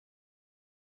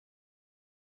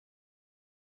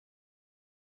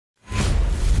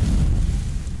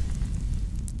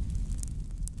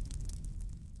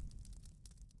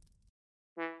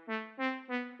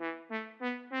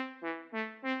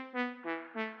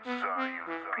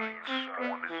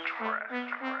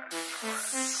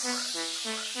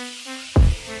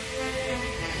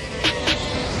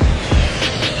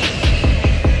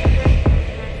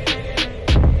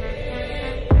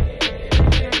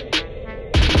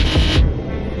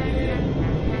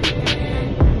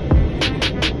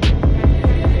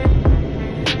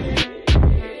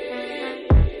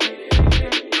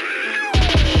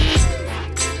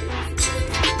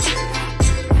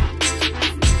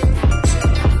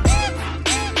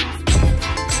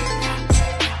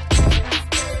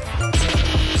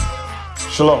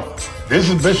Shalom. This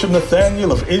is Bishop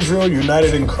Nathaniel of Israel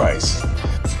United in Christ.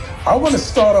 I want to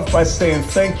start off by saying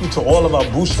thank you to all of our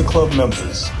Booster Club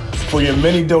members for your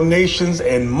many donations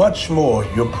and much more,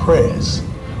 your prayers.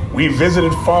 We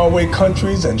visited faraway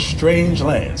countries and strange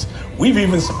lands. We've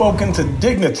even spoken to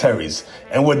dignitaries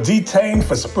and were detained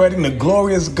for spreading the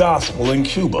glorious gospel in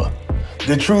Cuba.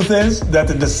 The truth is that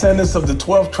the descendants of the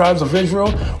 12 tribes of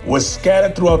Israel were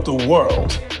scattered throughout the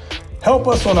world. Help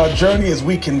us on our journey as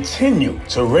we continue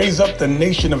to raise up the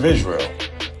nation of Israel.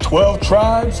 12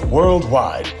 tribes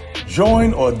worldwide.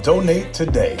 Join or donate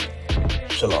today.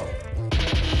 Shalom.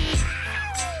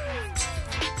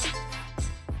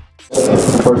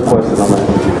 The first question I'm going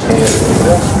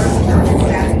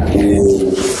to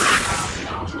is,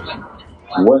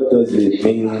 what does it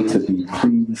mean to be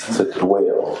pleased to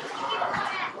dwell?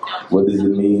 What does it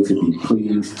mean to be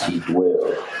pleased to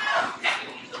dwell?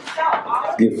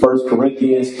 Get 1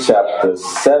 Corinthians chapter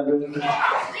 7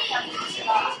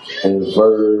 and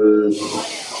verse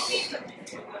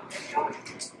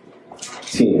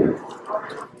 10.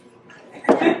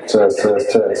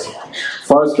 Test.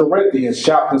 1 Corinthians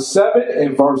chapter 7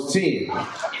 and verse 10.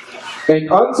 And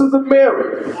unto the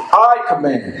married I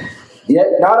command,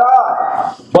 yet not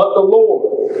I, but the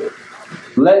Lord.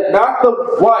 Let not the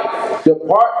wife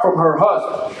depart from her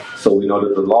husband. So we know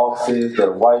that the law says that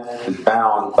a wife is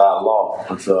bound by law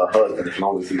unto her husband as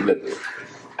long as he lives.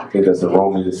 I think that's in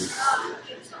Romans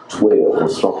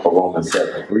 12 or Romans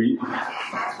 7. Read.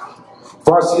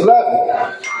 Verse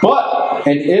 11. But,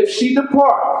 and if she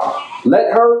depart,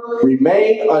 let her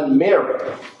remain unmarried,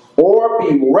 or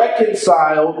be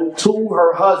reconciled to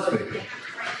her husband.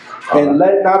 And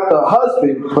let not the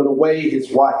husband put away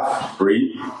his wife.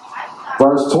 Read.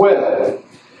 Verse 12.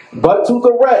 But to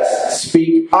the rest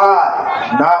speak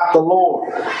I, not the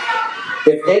Lord.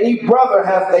 If any brother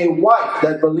hath a wife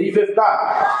that believeth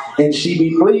not, and she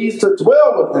be pleased to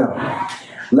dwell with him,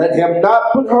 let him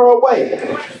not put her away.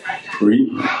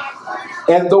 Read.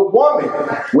 And the woman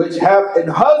which hath an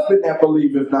husband that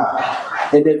believeth not,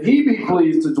 and if he be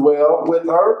pleased to dwell with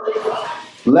her,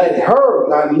 let her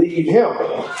not leave him.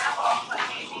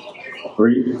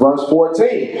 Read. Verse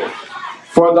 14.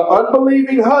 For the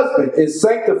unbelieving husband is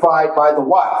sanctified by the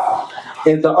wife,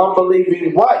 and the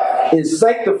unbelieving wife is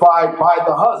sanctified by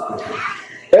the husband.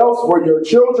 Else were your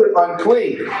children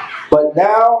unclean, but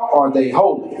now are they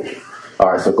holy.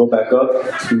 All right, so go back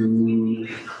up to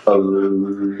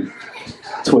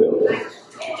 12.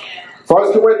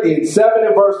 1 Corinthians 7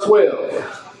 and verse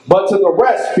 12. But to the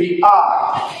rest speak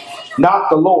I, not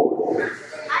the Lord.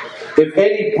 If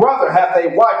any brother hath a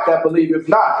wife that believeth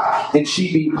not, and she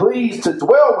be pleased to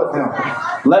dwell with him,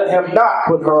 let him not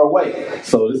put her away.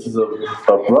 So this is a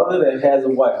brother that has a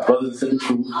wife. Brothers in the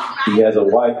truth, he has a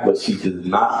wife, but she does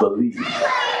not believe.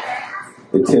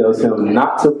 It tells him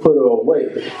not to put her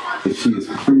away if she is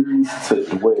pleased to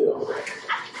dwell.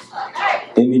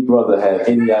 Any brother have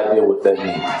any idea what that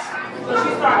means?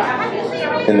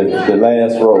 In the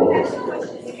last row.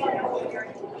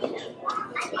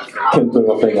 Can't put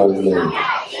my finger on his name.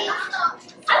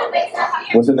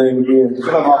 What's his name again?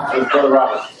 Brother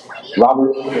Robert.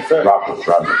 Robert? Yes, sir.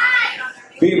 Robert.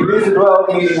 Being pleased to dwell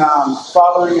meaning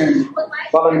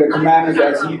following the commandments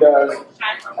as he does,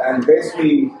 and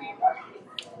basically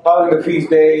following the feast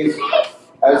days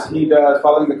as he does,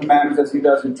 following the commandments as he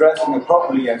does, and dressing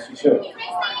appropriately as he should.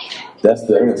 That's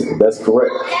the answer. That's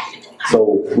correct.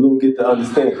 So we will get the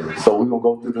understanding. So we're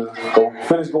going to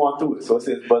finish going through it. So it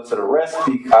says, but to the rest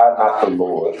speak I, not the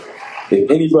Lord. If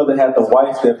any brother hath a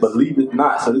wife that believeth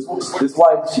not, so this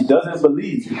wife, she doesn't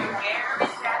believe,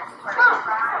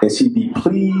 and she be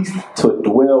pleased to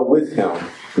dwell with him,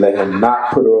 let him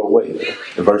not put her away.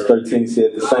 And verse 13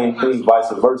 said the same thing,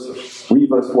 vice versa. Read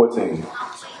verse 14.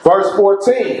 Verse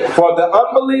 14, for the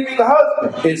unbelieving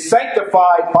husband is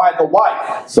sanctified by the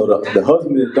wife. So the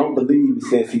husband that don't believe, it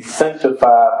says he's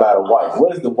sanctified by the wife.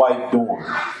 What is the wife doing?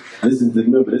 This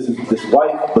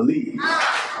wife believes,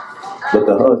 but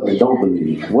the husband don't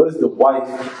believe. What is the wife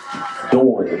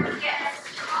doing?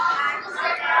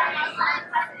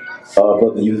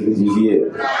 Brother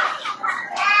Uziel.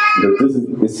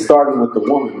 It's starting with the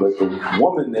woman, but the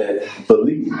woman that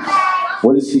believes,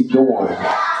 what is she doing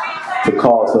to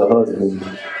cause her husband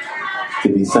to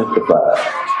be sanctified?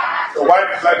 The wife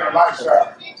is letting her light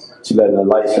shine. She's letting her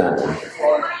light shine.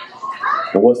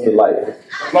 And what's the light?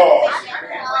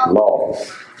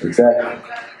 Laws. Exactly.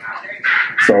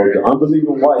 So the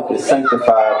unbelieving wife is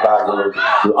sanctified by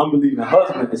the unbelieving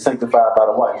husband is sanctified by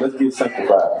the wife. Let's get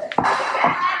sanctified.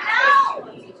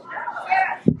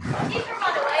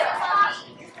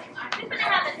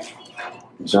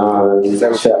 John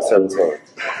chapter 17.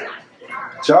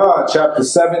 John chapter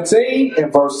 17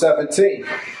 and verse 17.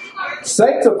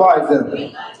 Sanctify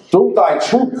them through thy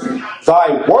truth.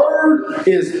 Thy word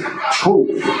is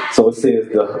truth. So it says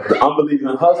the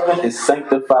unbelieving husband is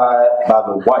sanctified by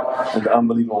the wife, and the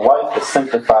unbelieving wife is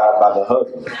sanctified by the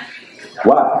husband.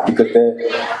 Why? Because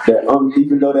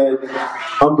even though they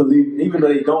don't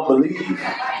believe,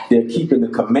 they're keeping the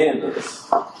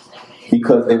commandments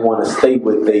because they want to stay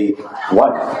with their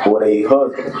wife or their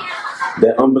husband.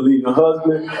 That unbelieving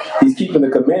husband, he's keeping the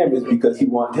commandments because he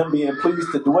wants him being pleased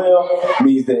to dwell,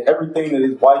 means that everything that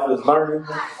his wife is learning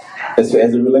as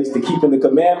it relates to keeping the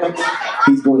commandments,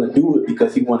 he's going to do it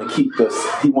because he want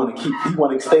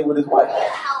to stay with his wife.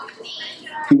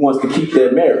 He wants to keep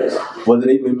their marriage. Whether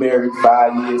they've been married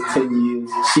 5 years, 10 years,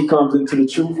 she comes into the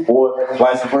truth, or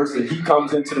vice versa, he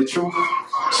comes into the truth.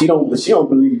 She don't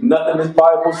believe nothing this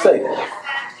Bible say.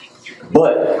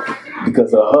 But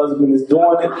because her husband is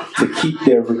doing it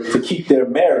to keep their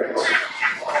marriage,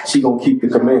 she gonna keep the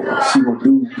commandments. She gonna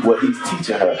do what he's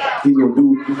teaching her.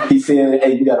 He's saying,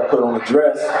 hey, you gotta put on a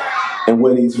dress and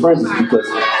wear these fringes because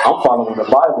I'm following the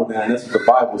Bible now, and that's what the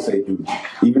Bible say do.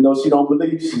 Even though she don't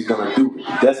believe, she's gonna do it.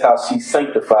 That's how she's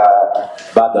sanctified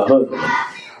by the husband,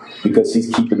 because she's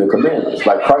keeping the commandments.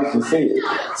 Like Christ just said,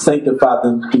 sanctify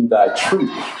them through thy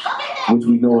truth, which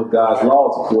we know is God's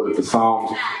laws according to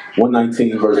Psalms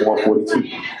 119 verse 142.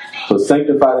 So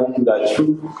sanctify them through thy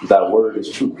truth, thy word is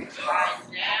truth.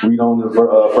 Read on in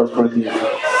 1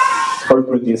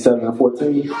 Corinthians 7 and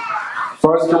 14.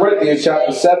 1 Corinthians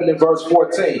chapter 7 and verse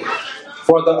 14.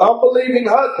 For the unbelieving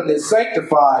husband is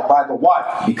sanctified by the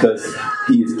wife. Because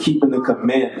he is keeping the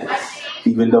commandments,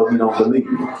 even though he don't believe.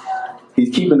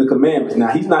 He's keeping the commandments. Now,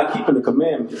 he's not keeping the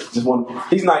commandments.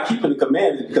 He's not keeping the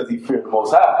commandments because he feared the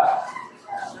Most High.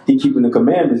 He's keeping the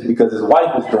commandments because his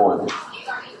wife is doing it.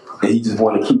 And he just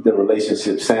want to keep the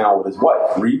relationship sound with his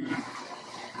wife. Read.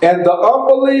 And the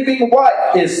unbelieving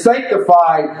wife is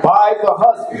sanctified by the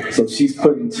husband. So she's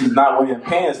not wearing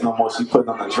pants no more. She's putting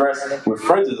on a dress with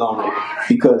fringes on it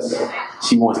because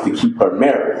she wants to keep her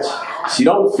marriage. She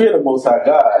don't fear the Most High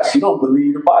God. She don't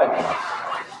believe the Bible.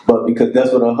 But because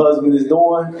that's what her husband is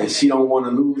doing, and she don't want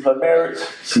to lose her marriage,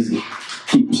 she's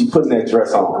putting that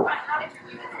dress on.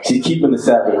 She's keeping the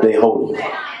Sabbath day holy.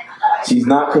 She's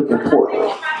not cooking pork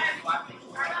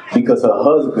because her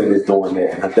husband is doing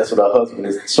that. And that's what her husband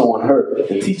is showing her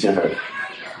and teaching her.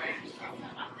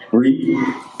 Read.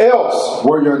 Else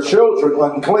were your children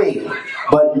unclean,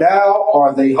 but now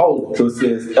are they holy. So it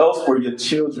says, else were your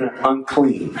children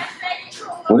unclean.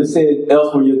 When it says,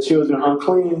 else were your children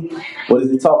unclean, what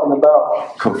is it talking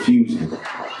about? Confusion.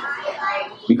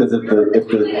 Because if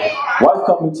the wife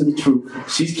comes into the truth,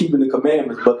 she's keeping the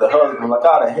commandments, but the husband, like,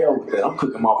 oh, the hell with that, I'm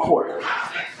cooking my pork.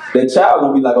 That child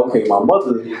gonna be like, okay, my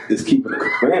mother is keeping the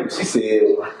commandments. She said,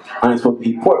 I ain't supposed to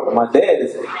eat pork, but my dad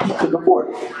is cooking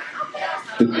pork.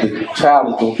 The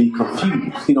child is gonna be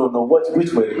confused. He don't know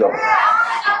which way to go.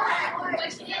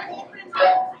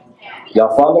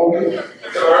 Y'all follow me?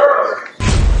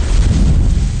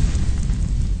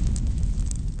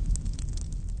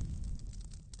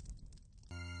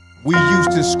 We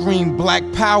used to scream black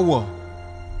power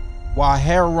while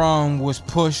heroin was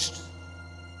pushed.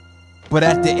 But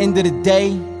at the end of the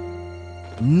day,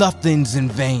 nothing's in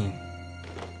vain.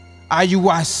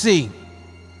 IUIC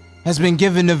has been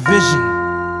given a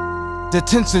vision. The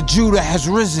tents of Judah has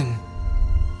risen.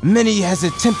 Many has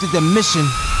attempted the mission.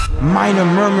 Minor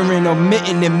murmuring,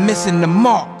 omitting, and missing the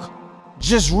mark.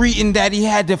 Just reading that he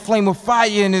had the flame of fire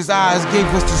in his eyes gave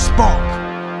us the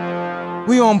spark.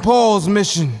 We on Paul's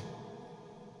mission.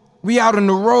 We out on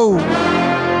the road,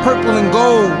 purple and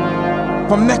gold,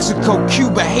 from Mexico,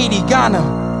 Cuba, Haiti,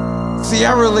 Ghana,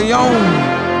 Sierra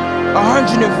Leone.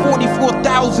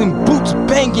 144,000 boots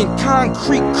banging,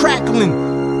 concrete crackling.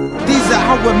 These are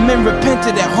our men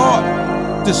repented at heart.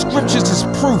 The scriptures is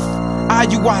proof.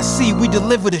 IUIC, we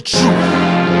deliver the truth.